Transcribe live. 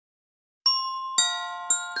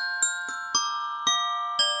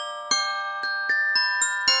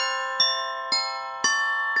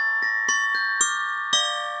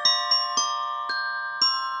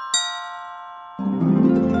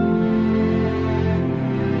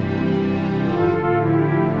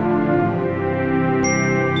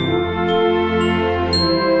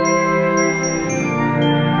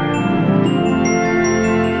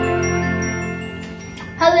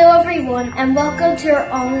and welcome to our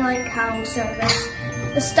online carol service.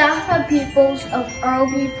 The staff and pupils of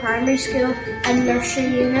Earlview Primary School and Nursery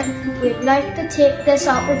Unit would like to take this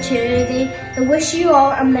opportunity to wish you all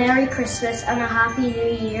a Merry Christmas and a Happy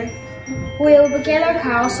New Year. We will begin our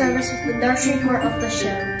carol service with the nursery part of the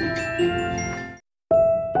show.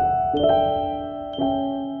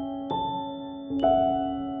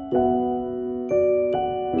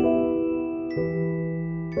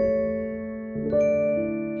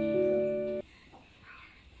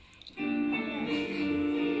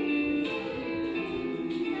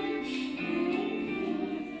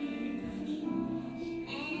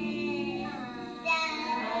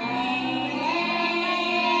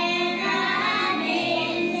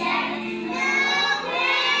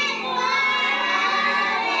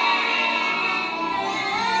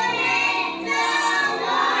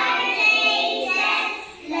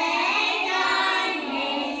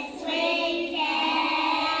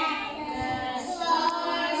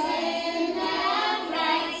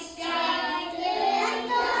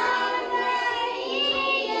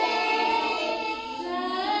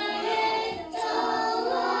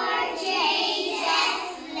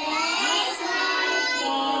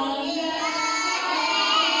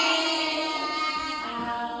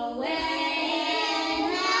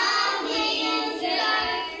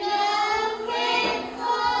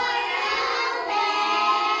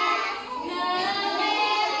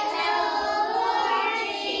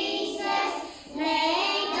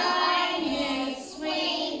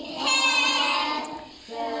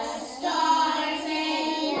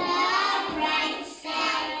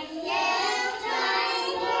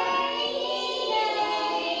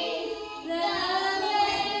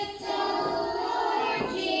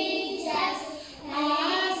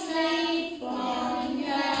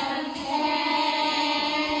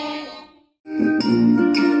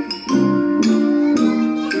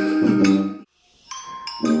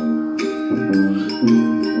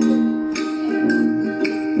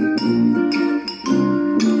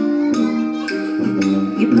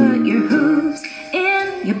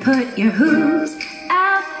 You put your hooves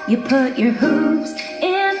out, you put your hooves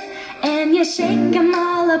in, and you shake them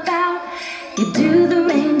all about. You do the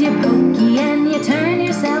reindeer pokey and you turn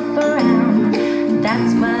yourself around.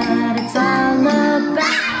 That's what it's all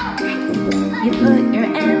about. You put your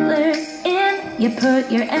antlers in, you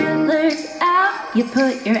put your antlers out, you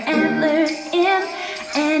put your antlers in,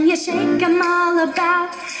 and you shake them all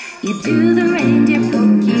about. You do the reindeer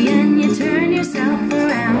pokey and you turn yourself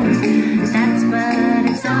around. That's what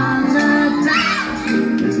it's all about.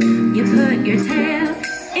 You put your tail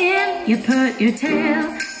in, you put your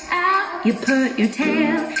tail out, you put your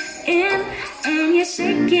tail in, and you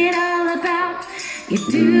shake it all about. You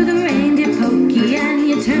do the reindeer pokey and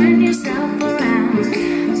you turn yourself around.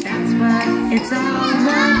 That's what it's all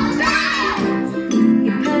about.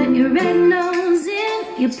 You put your red nose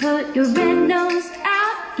in, you put your red nose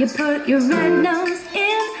out, you put your red nose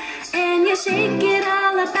in, and you shake it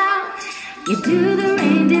all about. You do the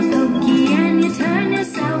reindeer pokey and you turn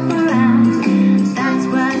yourself around. That's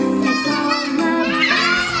what it's all about.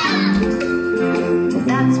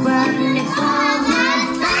 That's what it's all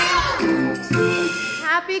about.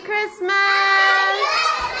 Happy Christmas!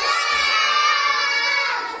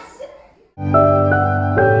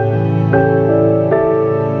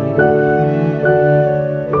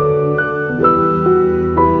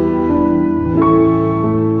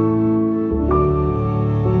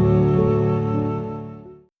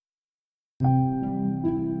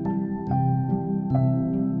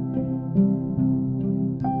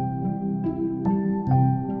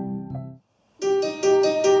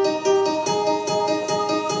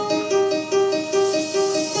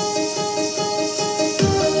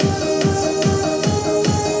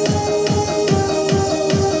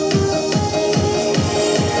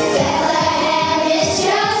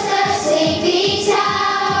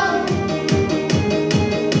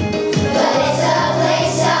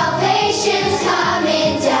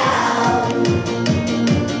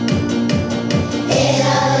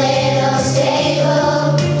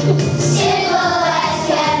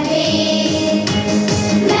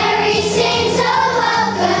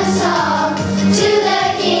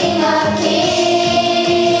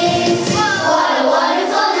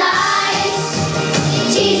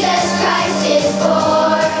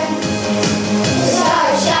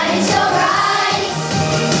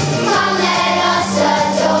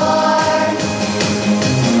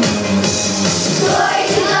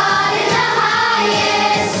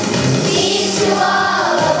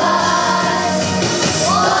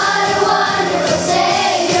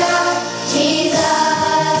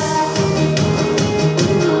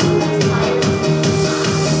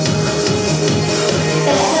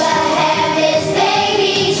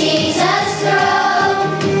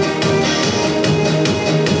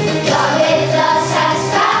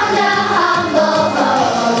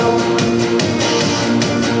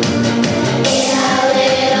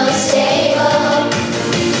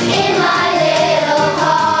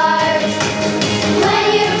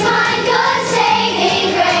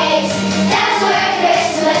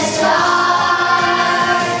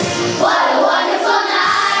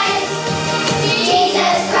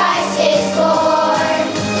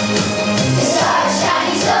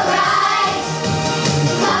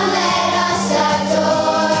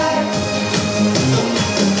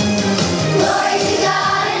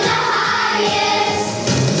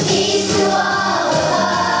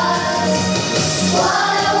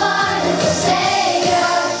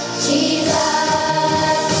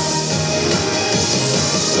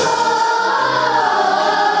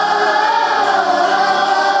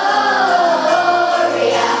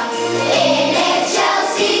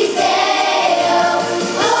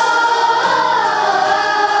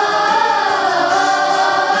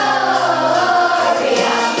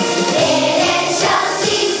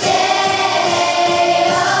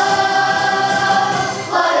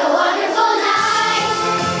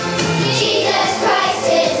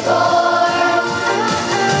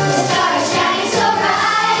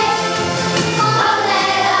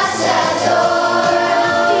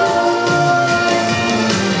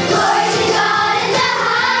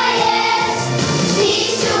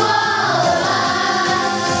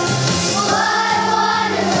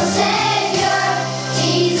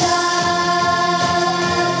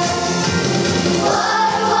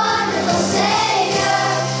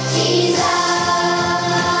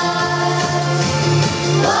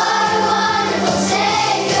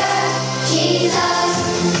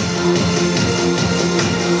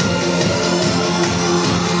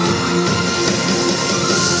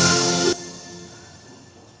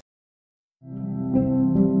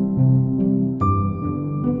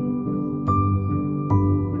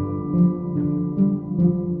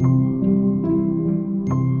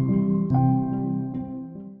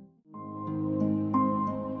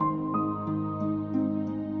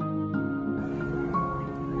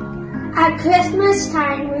 At Christmas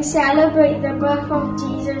time, we celebrate the birth of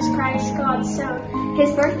Jesus Christ, God's Son.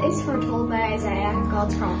 His birth is foretold by Isaiah,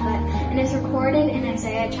 God's prophet, and is recorded in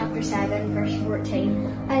Isaiah chapter 7, verse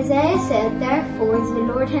 14. Isaiah said, "Therefore the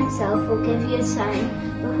Lord himself will give you a sign.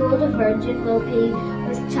 Behold, a virgin will be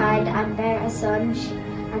with child and bear a son,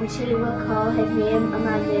 and she will call his name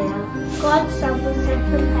Emmanuel." God's Son was sent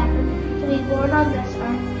from heaven to be born on this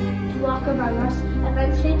earth, to walk among us,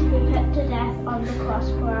 eventually to be put to death on the cross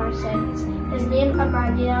for our sins. His name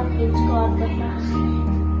Emmanuel means God with us.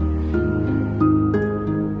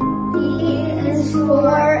 He is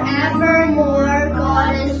forevermore,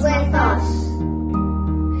 God is with us.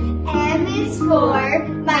 M is for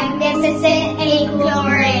magnificent in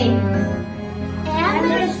glory. M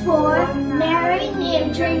is for Mary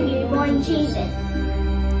named her newborn Jesus.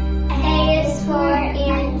 A is for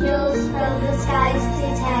angels fill the skies to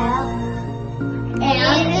tell.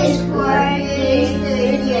 N is for news,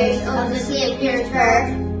 good news of the Saviour's birth.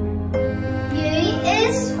 U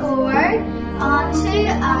is for unto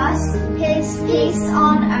us his peace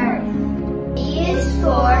on earth. E is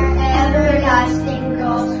for everlasting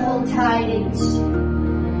gospel tidings.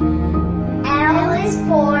 L is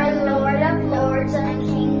for Lord of lords and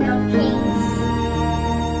King of kings.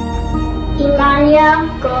 Emmanuel,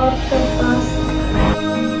 God with us.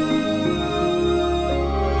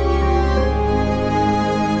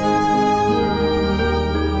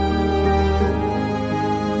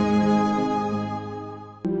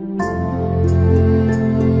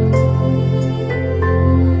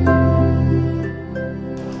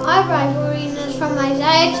 Our Bible reading is from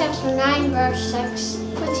Isaiah chapter 9, verse 6.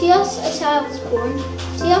 For to us a child is born,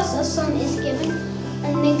 to us a son is given,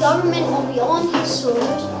 and the government will be on his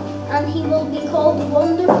shoulders, and he will be called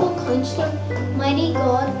Wonderful Counselor, Mighty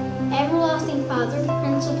God, Everlasting Father,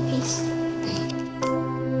 Prince of Peace.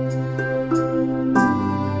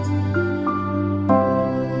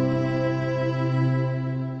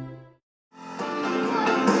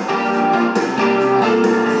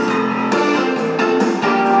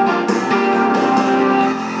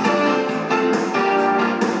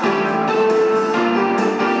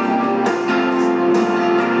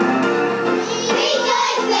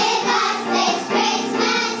 Rejoice with us this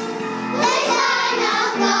Christmas. The Son of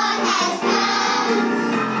God has come.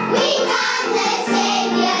 We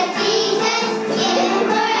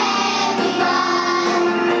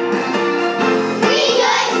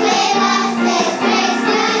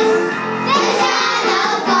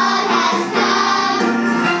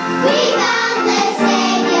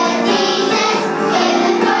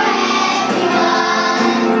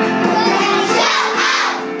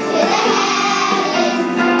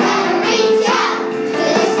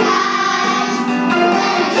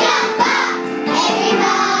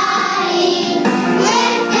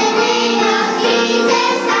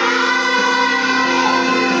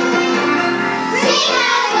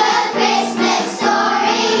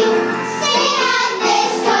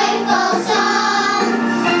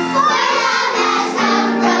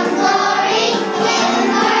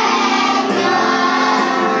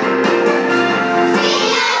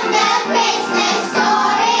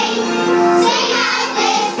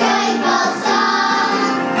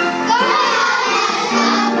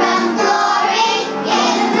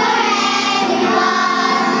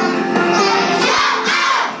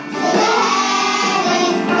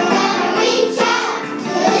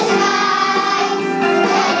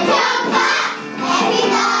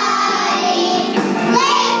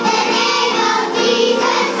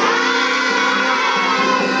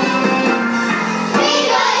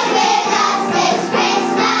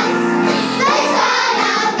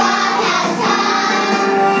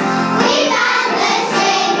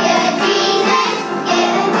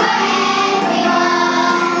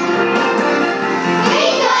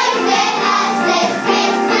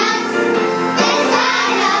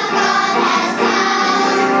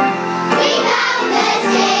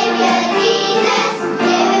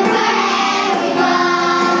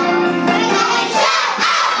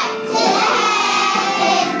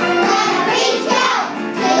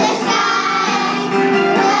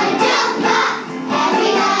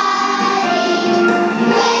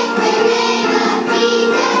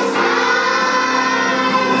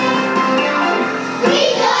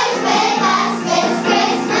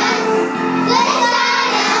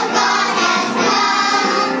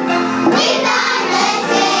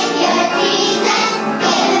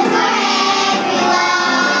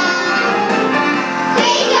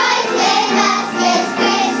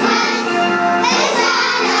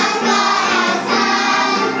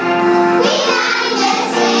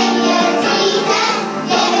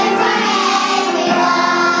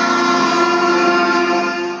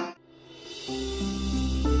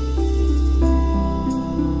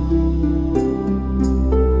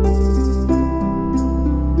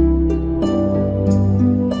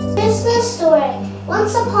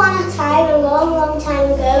Once upon a time, a long, long time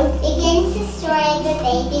ago, begins the story of the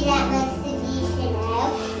baby that was the need to know.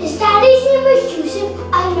 His daddy's name was Joseph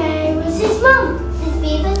and Mary was his mum. This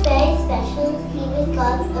baby was very special. He was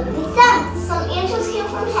God's only son. Some angels came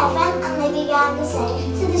from heaven and they began to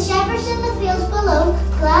sing. To the shepherds in the fields below,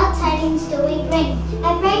 glad tidings do we bring.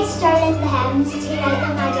 A bright star in the heavens to light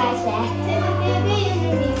the Magi's way. To the baby in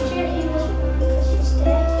the manger, he was born on Christmas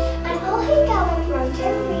Day. And all who gathered round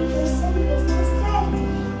him rejoiced and praised his birth.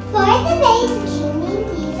 For the babe, the King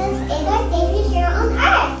named Jesus, is our Savior here on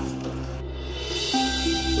earth.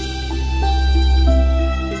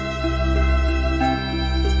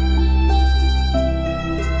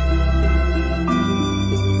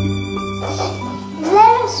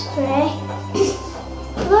 Let us pray.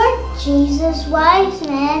 Lord Jesus, wise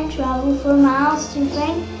men travel for miles to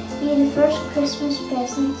bring you the first Christmas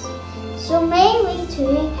presents. So may we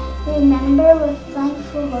too remember with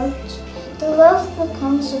thankful hearts the love that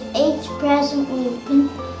comes with each present we open.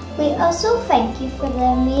 We also thank you for the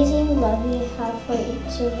amazing love you have for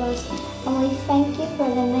each of us, and we thank you for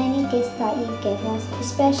the many gifts that you give us,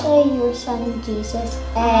 especially your Son Jesus.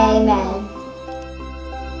 Amen.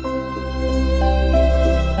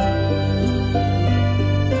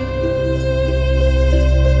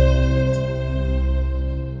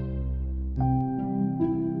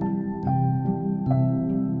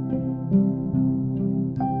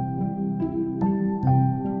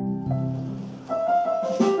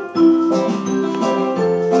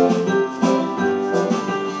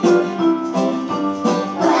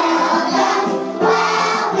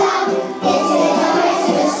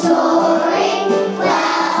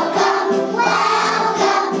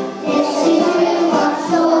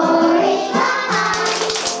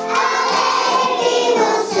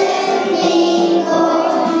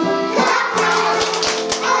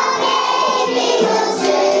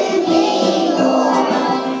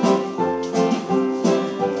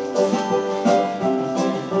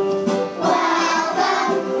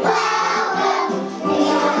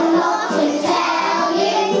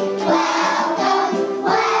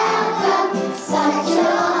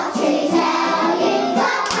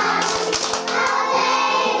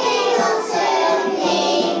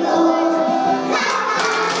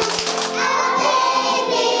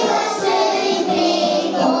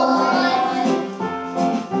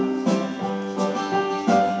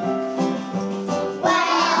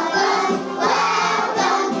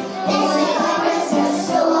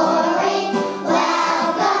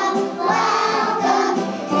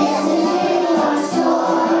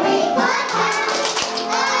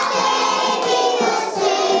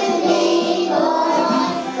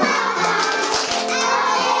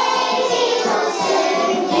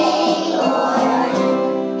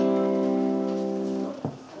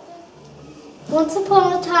 Once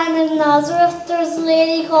upon a time in Nazareth, there was a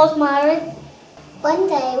lady called Mary. One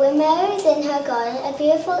day, when Mary was in her garden, a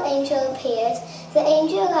beautiful angel appeared. The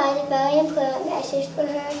angel had a very important message for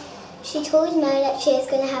her. She told Mary that she is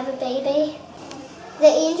going to have a baby. The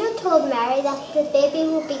angel told Mary that the baby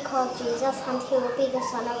will be called Jesus and he will be the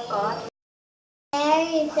Son of God.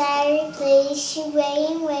 Mary, very pleased, she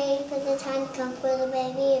waited for the time to come for the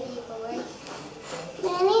baby to be born.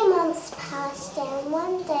 Many months passed, and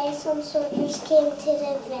one day some soldiers came to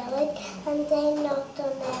the village and they knocked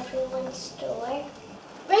on everyone's door.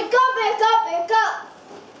 Wake up, wake up, wake up!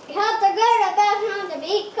 You have to go to bed and to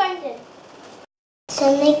be content.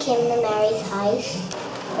 Soon they came to Mary's house.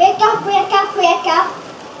 Wake up, wake up, wake up!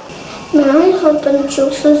 Mary, husband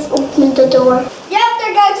Joseph opened the door. You have to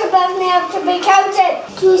go to Bethlehem to be counted.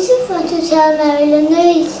 Joseph went to tell Mary the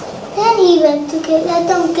news. Then he went to get the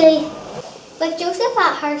donkey. With Joseph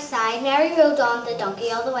at her side, Mary rode on the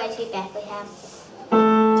donkey all the way to Bethlehem.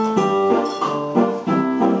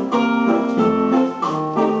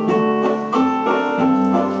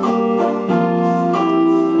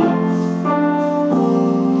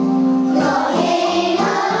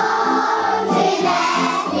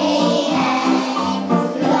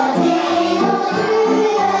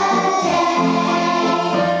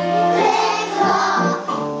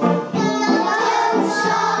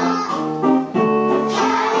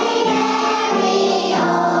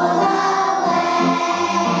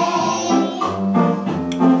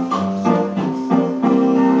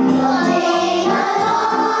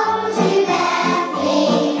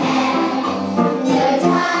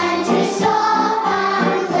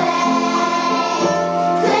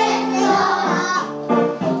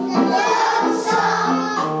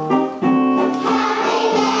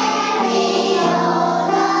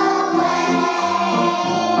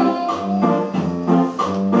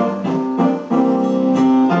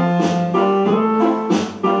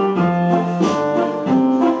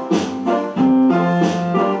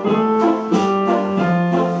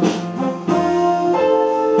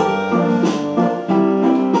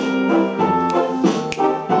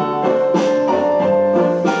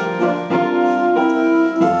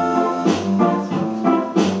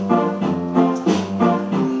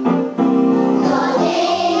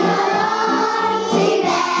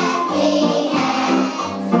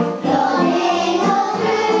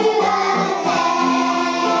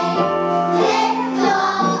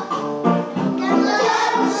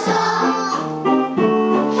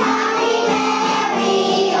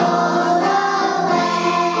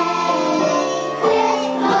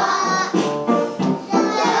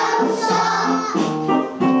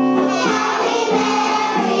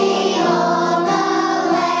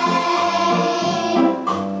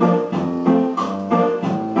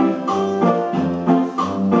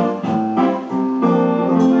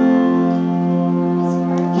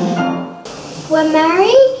 When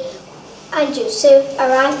Mary and Joseph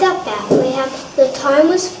arrived at Bethlehem, the town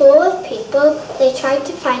was full of people. They tried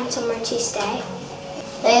to find somewhere to stay.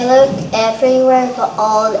 They looked everywhere, but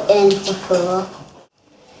all the inns were full.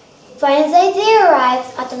 Finally, they arrived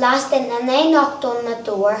at the last inn and they knocked on the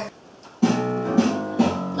door.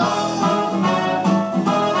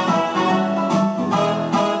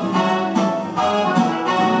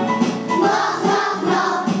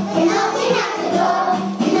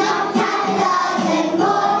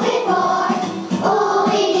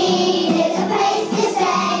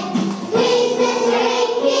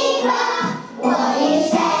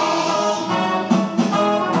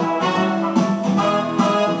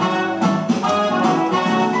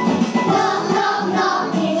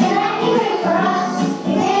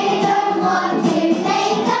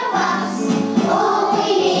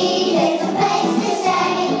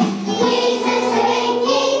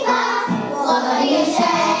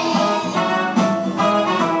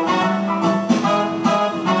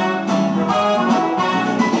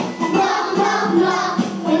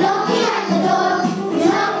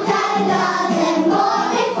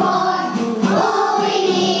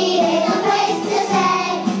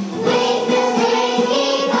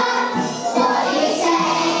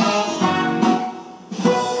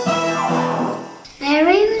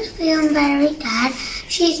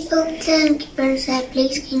 She spoke to the innkeeper and said,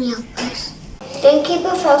 "Please, can you help us?" The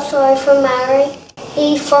innkeeper felt sorry for Mary.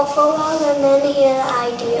 He thought for a while and then he had an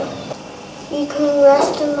idea. "You can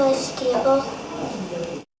rest in my stable."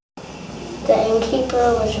 The innkeeper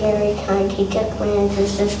was very kind. He took me and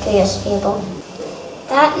Jesus to his stable.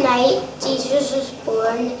 That night, Jesus was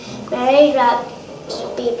born. Mary wrapped the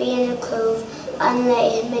baby in a cloth and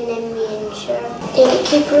laid him in a manger. The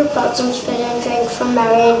innkeeper brought some food and drink for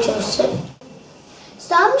Mary and Joseph.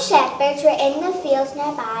 Some shepherds were in the fields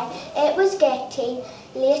nearby. It was getting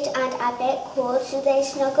late and a bit cold, so they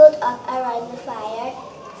snuggled up around the fire.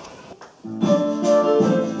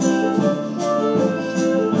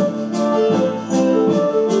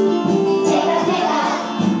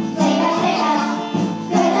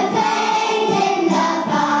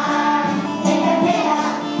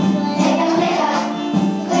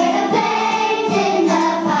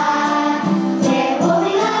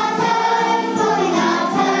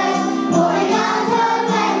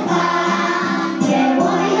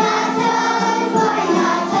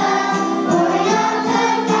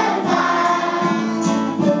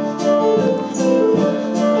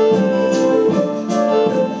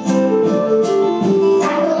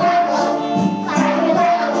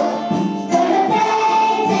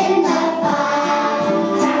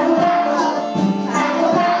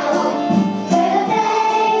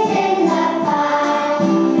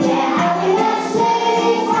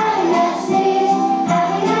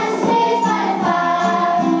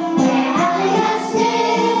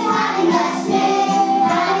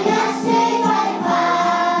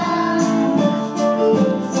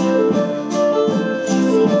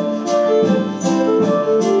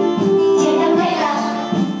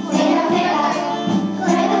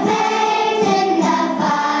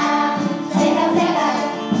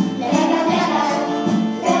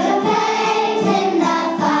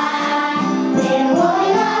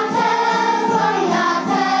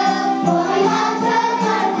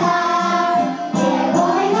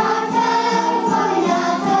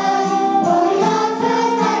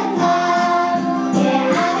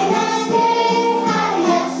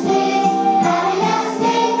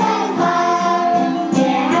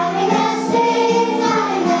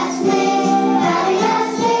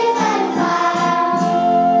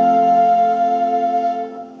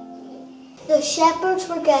 The shepherds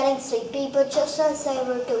were getting sleepy, but just as they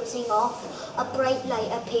were dozing off, a bright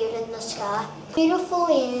light appeared in the sky. A beautiful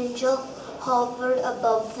angel hovered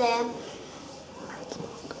above them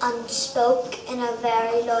and spoke in a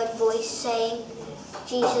very loud voice, saying,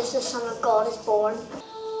 "Jesus, the Son of God, is born."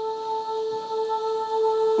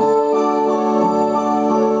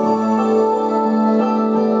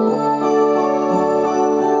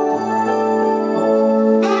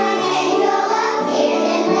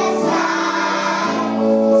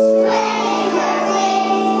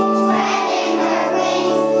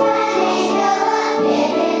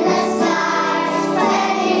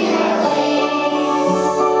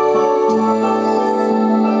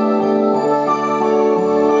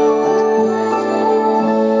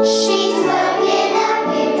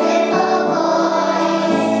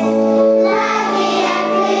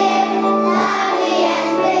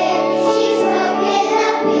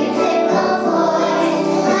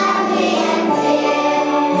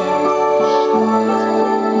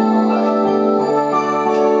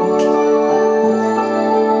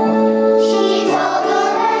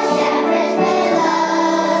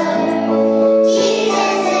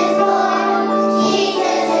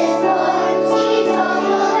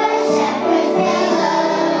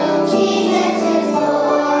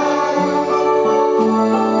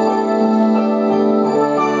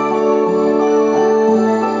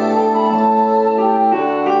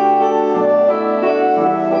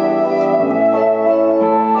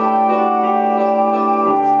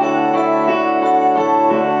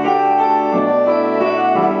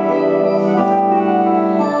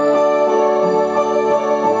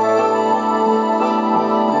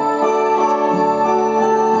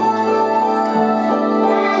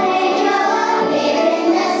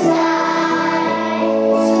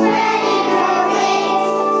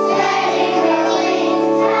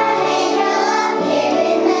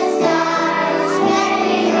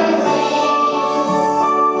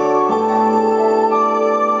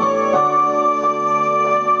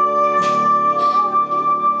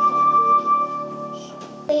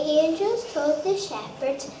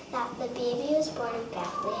 shepherds that the baby was born in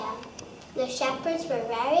Bethlehem. The shepherds were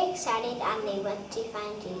very excited and they went to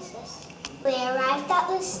find Jesus. They arrived at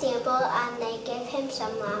the stable and they gave him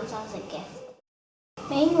some lambs as a gift.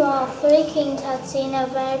 Meanwhile, 3 kings had seen a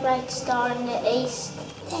very bright star in the east.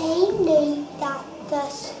 They knew that the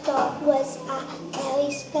star was a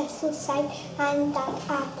very special sight and that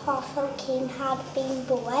a powerful king had been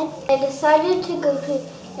born. They decided to go to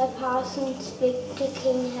the palace and speak to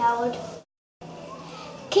King Herod.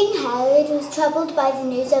 King Herod was troubled by the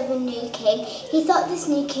news of a new king. He thought this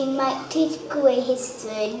new king might take away his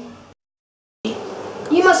throne.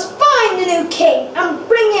 You must find the new king and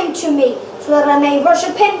bring him to me so that I may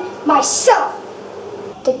worship him myself.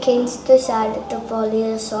 The kings decided to follow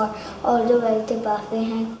the star all the way to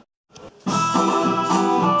Bethlehem.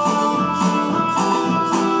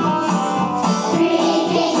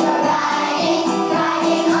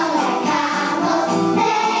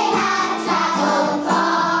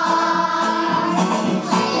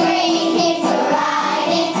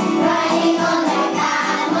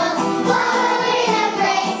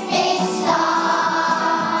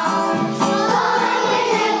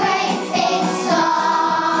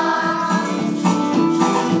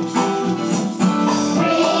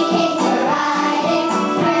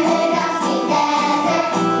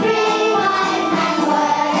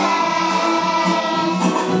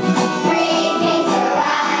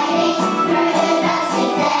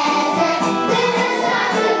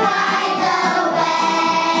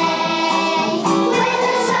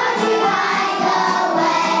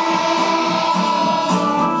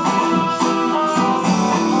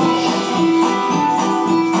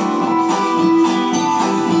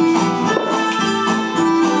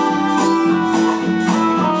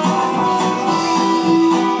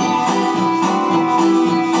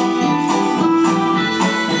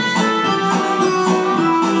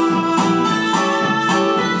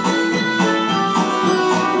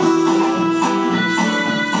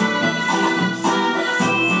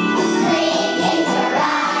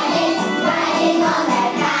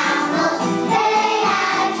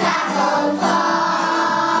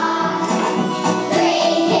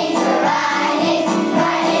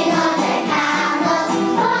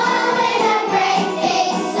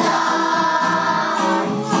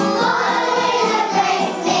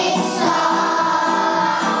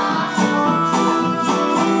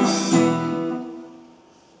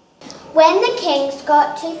 When the kings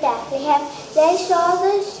got to Bethlehem, they saw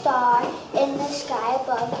the star in the sky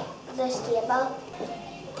above the stable.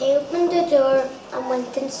 They opened the door and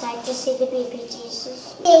went inside to see the baby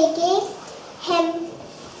Jesus. They gave him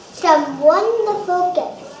some wonderful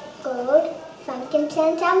gifts, gold,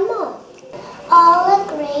 frankincense and myrrh. All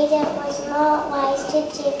agreed it was not wise to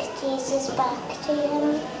take Jesus back to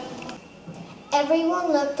him.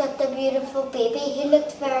 Everyone looked at the beautiful baby who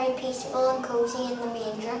looked very peaceful and cozy in the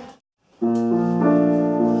manger.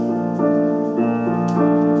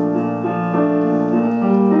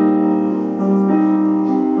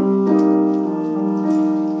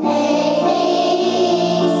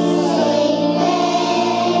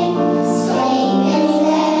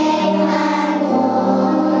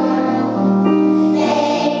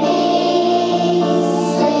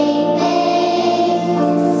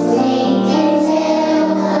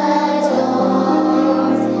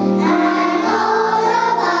 All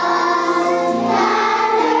about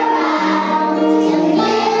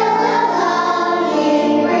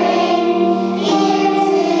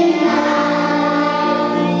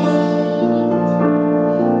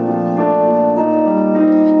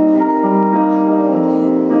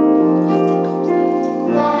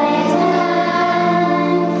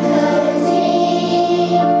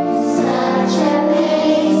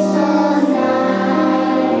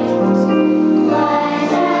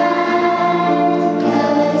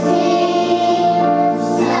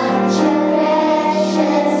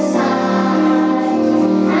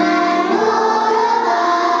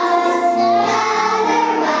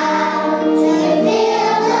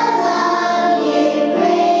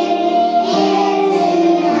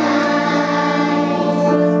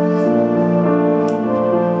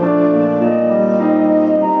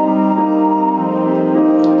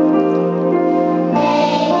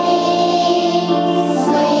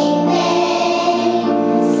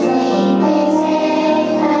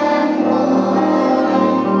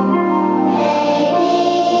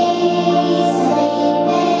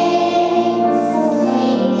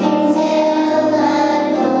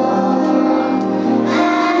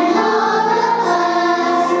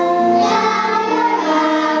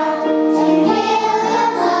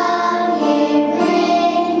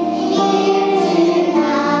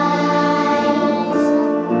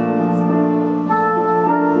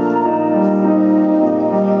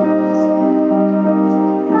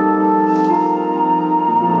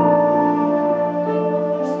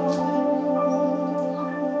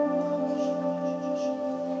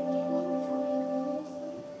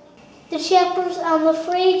shepherds and the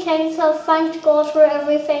three kings have thanked God for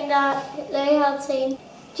everything that they had seen.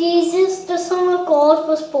 Jesus, the Son of God,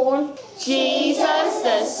 was born. Jesus